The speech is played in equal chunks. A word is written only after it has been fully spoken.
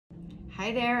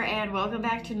Hi there, and welcome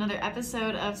back to another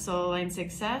episode of Soul Aligned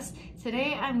Success.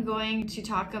 Today I'm going to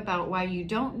talk about why you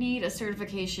don't need a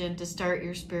certification to start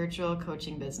your spiritual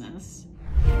coaching business.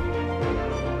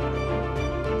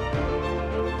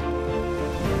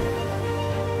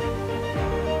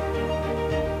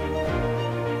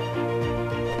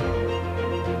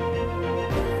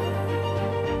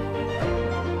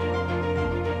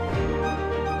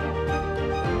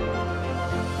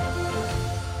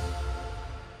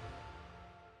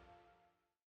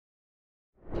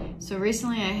 So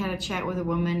recently I had a chat with a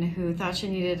woman who thought she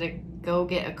needed to go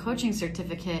get a coaching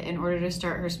certificate in order to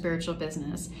start her spiritual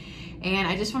business. And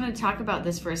I just wanted to talk about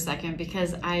this for a second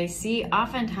because I see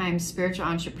oftentimes spiritual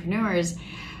entrepreneurs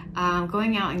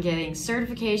going out and getting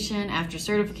certification after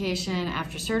certification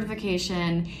after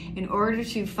certification in order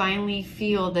to finally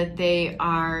feel that they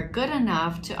are good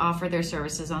enough to offer their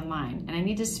services online. And I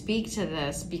need to speak to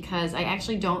this because I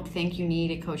actually don't think you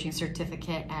need a coaching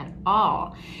certificate at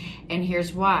all. And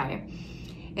here's why.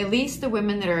 At least the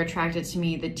women that are attracted to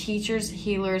me, the teachers,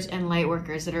 healers, and light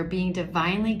workers that are being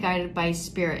divinely guided by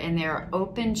spirit, and they are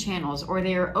open channels, or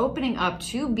they are opening up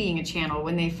to being a channel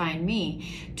when they find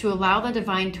me, to allow the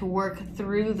divine to work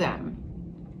through them,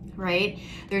 right?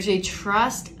 There's a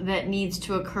trust that needs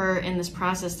to occur in this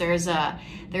process. There's a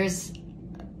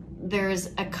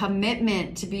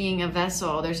commitment to being a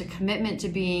vessel. There's a commitment to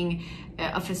being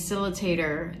a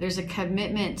facilitator. There's a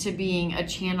commitment to being a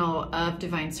channel of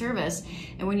divine service.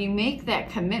 And when you make that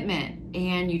commitment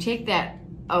and you take that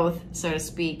oath, so to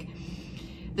speak,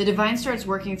 the divine starts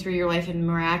working through your life in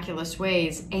miraculous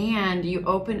ways, and you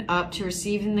open up to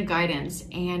receiving the guidance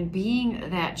and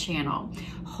being that channel,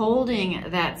 holding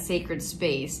that sacred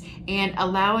space, and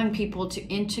allowing people to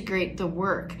integrate the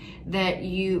work that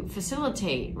you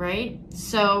facilitate, right?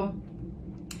 So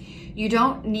you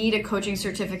don't need a coaching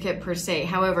certificate per se.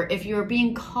 However, if you're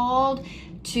being called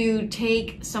to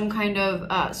take some kind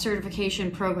of certification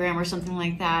program or something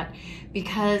like that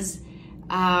because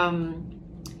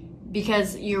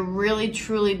you're really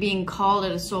truly being called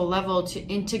at a soul level to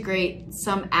integrate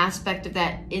some aspect of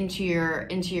that into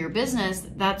your business,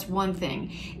 that's one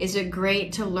thing. Is it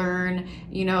great to learn,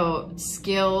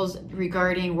 skills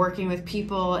regarding working with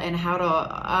people and how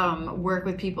to work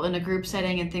with people in a group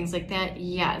setting and things like that?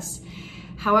 Yes.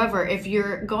 However, if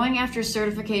you're going after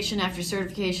certification after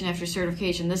certification after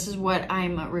certification, this is what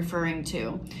I'm referring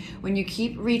to. When you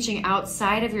keep reaching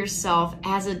outside of yourself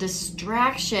as a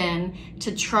distraction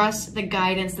to trust the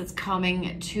guidance that's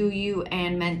coming to you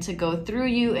and meant to go through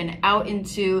you and out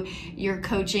into your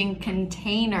coaching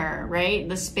container, right?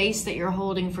 The space that you're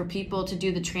holding for people to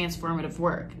do the transformative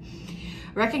work.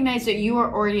 Recognize that you are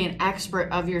already an expert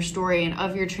of your story and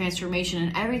of your transformation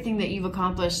and everything that you've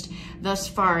accomplished thus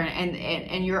far,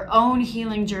 and your own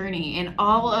healing journey and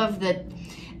all of the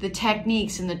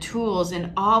techniques and the tools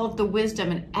and all of the wisdom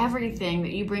and everything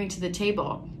that you bring to the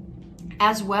table,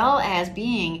 as well as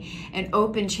being an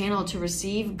open channel to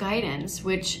receive guidance,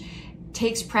 which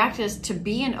takes practice to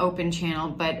be an open channel.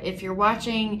 But if you're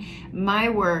watching my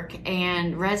work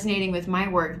and resonating with my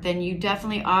work, then you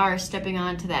definitely are stepping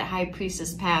onto that high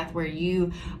priestess path where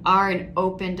you are an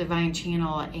open divine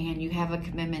channel and you have a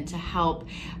commitment to help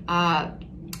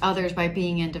others by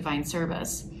being in divine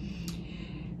service.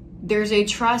 There's a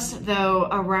trust, though,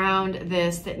 around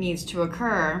this that needs to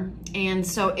occur. And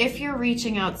so if you're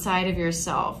reaching outside of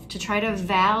yourself to try to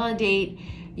validate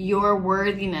your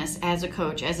worthiness as a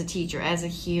coach, as a teacher, as a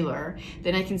healer,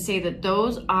 then I can say that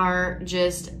those are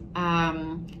just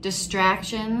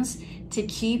distractions to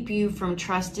keep you from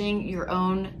trusting your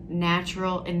own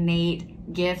natural,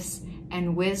 innate gifts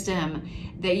and wisdom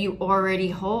that you already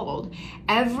hold.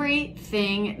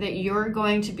 Everything that you're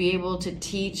going to be able to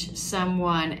teach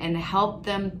someone and help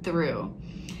them through,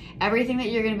 everything that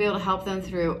you're going to be able to help them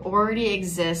through already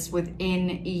exists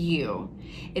within you.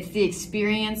 It's the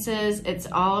experiences, it's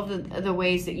all of the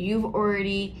ways that you've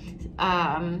already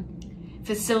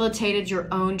facilitated your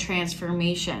own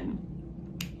transformation.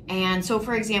 And so,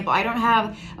 for example, I don't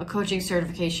have a coaching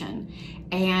certification,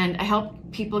 and I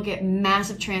help people get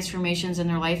massive transformations in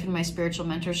their life in my spiritual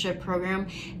mentorship program,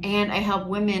 and I help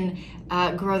women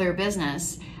grow their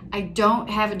business. I don't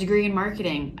have a degree in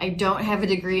marketing. I don't have a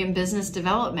degree in business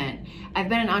development. I've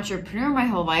been an entrepreneur my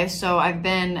whole life, so I've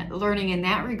been learning in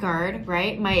that regard,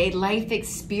 right? My life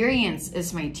experience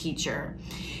is my teacher.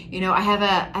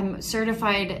 I'm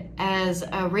certified as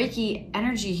a Reiki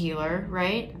energy healer,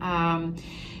 right?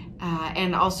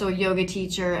 and also a yoga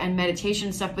teacher and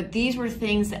meditation stuff. But these were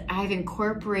things that I've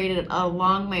incorporated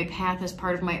along my path as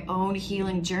part of my own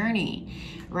healing journey,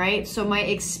 right? So my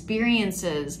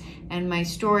experiences and my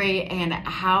story and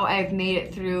how I've made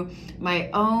it through my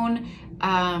own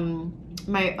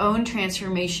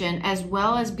transformation, as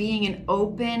well as being an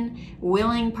open,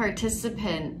 willing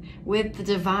participant with the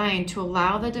divine, to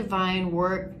allow the divine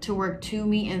to work to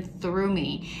me and through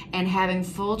me, and having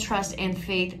full trust and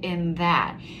faith in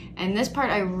that. And this part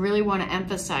I really want to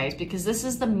emphasize, because this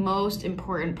is the most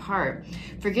important part.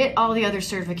 Forget all the other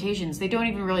certifications. They don't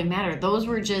even really matter. Those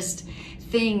were just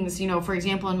things, you know, for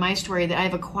example, in my story that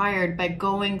I've acquired by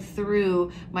going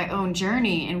through my own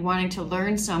journey and wanting to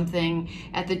learn something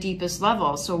at the deepest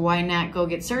level. So why not go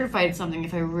get certified in something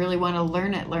if I really want to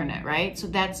learn it, right? So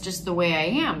that's just the way I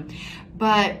am.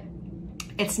 But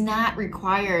it's not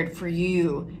required for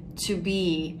you to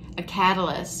be a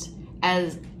catalyst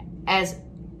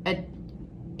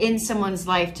in someone's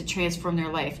life to transform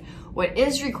their life. What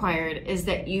is required is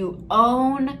that you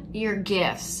own your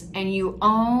gifts, and you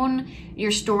own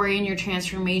your story and your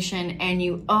transformation, and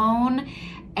you own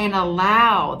and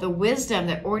allow the wisdom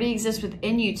that already exists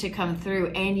within you to come through,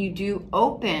 and you do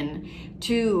open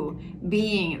to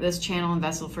being this channel and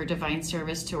vessel for divine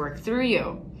service to work through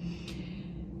you.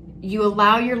 You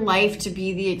allow your life to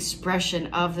be the expression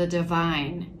of the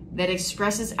divine that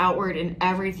expresses outward in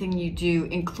everything you do,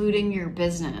 including your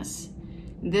business.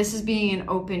 This is being an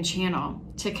open channel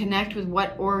to connect with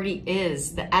what already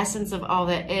is, the essence of all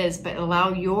that is, but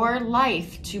allow your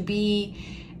life to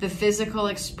be the physical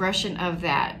expression of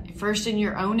that, first in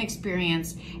your own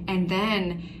experience, and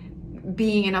then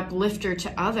being an uplifter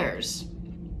to others.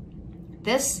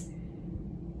 This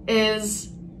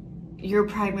is your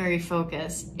primary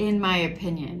focus, in my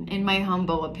opinion, in my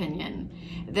humble opinion.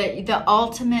 That the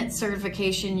ultimate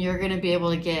certification you're going to be able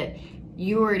to get,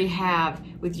 you already have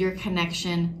with your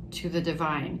connection to the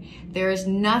divine. There is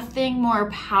nothing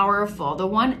more powerful. The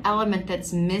one element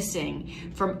that's missing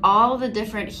from all the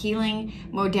different healing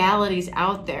modalities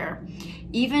out there,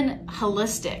 even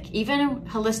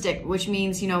holistic, which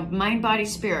means, you know, mind, body,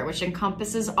 spirit, which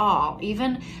encompasses all,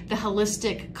 even the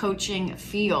holistic coaching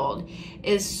field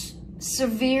is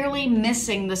severely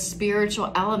missing the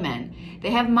spiritual element.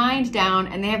 They have mind down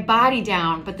and they have body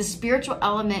down, but the spiritual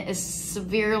element is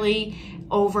severely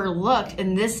overlooked.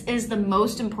 And this is the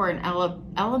most important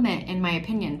element, in my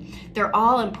opinion. They're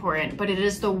all important, but it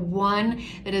is the one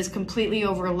that is completely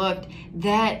overlooked,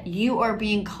 that you are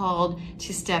being called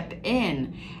to step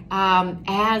in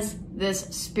as this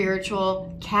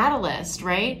spiritual catalyst,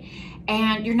 right?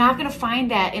 And you're not going to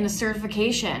find that in a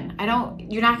certification.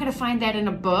 You're not going to find that in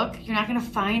a book. You're not going to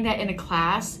find that in a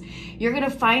class. You're going to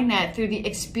find that through the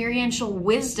experiential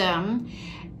wisdom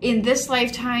in this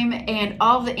lifetime, and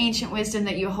all the ancient wisdom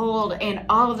that you hold, and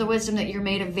all of the wisdom that you're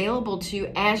made available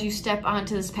to as you step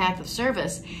onto this path of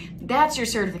service. That's your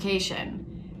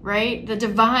certification, right? The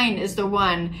divine is the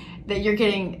one that you're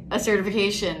getting a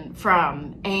certification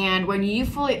from. And when you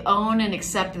fully own and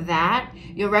accept that,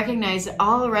 you'll recognize that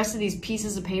all the rest of these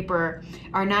pieces of paper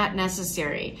are not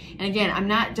necessary. And again, I'm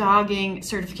not dogging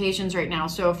certifications right now.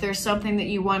 So if there's something that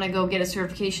you want to go get a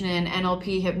certification in,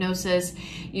 NLP, hypnosis,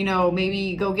 you know,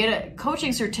 maybe go get a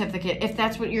coaching certificate, if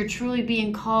that's what you're truly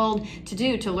being called to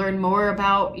do, to learn more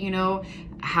about, you know,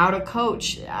 how to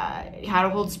coach, how to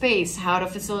hold space, how to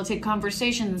facilitate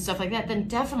conversations and stuff like that, then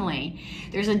definitely.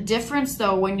 There's a difference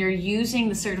though when you're using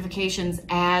the certifications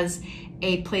as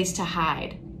a place to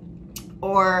hide,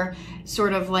 or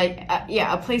sort of like,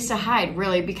 a place to hide,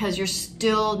 really, because you're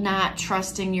still not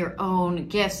trusting your own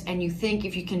gifts, and you think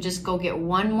if you can just go get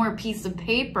one more piece of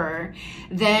paper,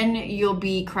 then you'll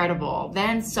be credible,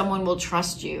 then someone will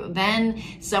trust you, then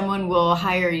someone will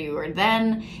hire you, or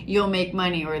then you'll make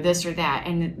money, or this or that.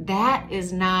 And that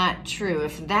is not true.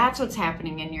 If that's what's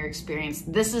happening in your experience,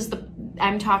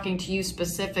 I'm talking to you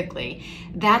specifically,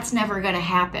 that's never going to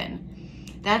happen.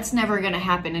 That's never going to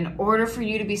happen. In order for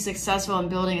you to be successful in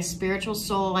building a spiritual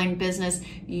soul-aligned business,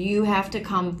 you have to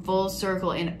come full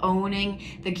circle in owning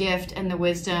the gift and the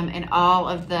wisdom and all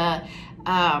of the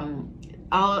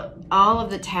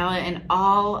talent and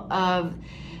all of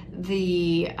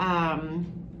the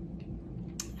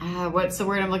what's the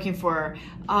word I'm looking for?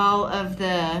 All of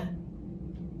the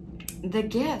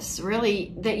gifts,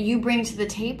 really, that you bring to the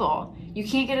table. You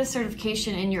can't get a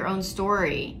certification in your own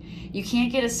story. You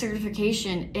can't get a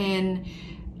certification in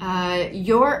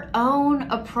your own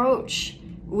approach,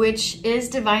 which is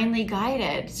divinely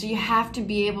guided. So you have to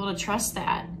be able to trust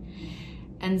that.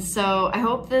 And so I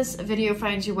hope this video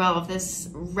finds you well. If this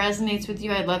resonates with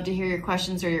you, I'd love to hear your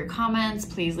questions or your comments.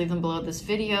 Please leave them below this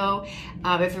video.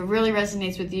 If it really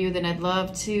resonates with you, then I'd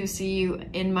love to see you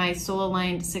in my Soul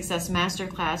Aligned Success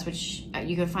Masterclass, which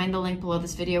you can find the link below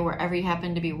this video wherever you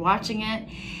happen to be watching it.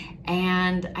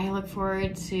 And I look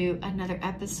forward to another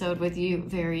episode with you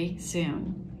very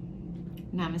soon.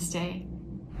 Namaste.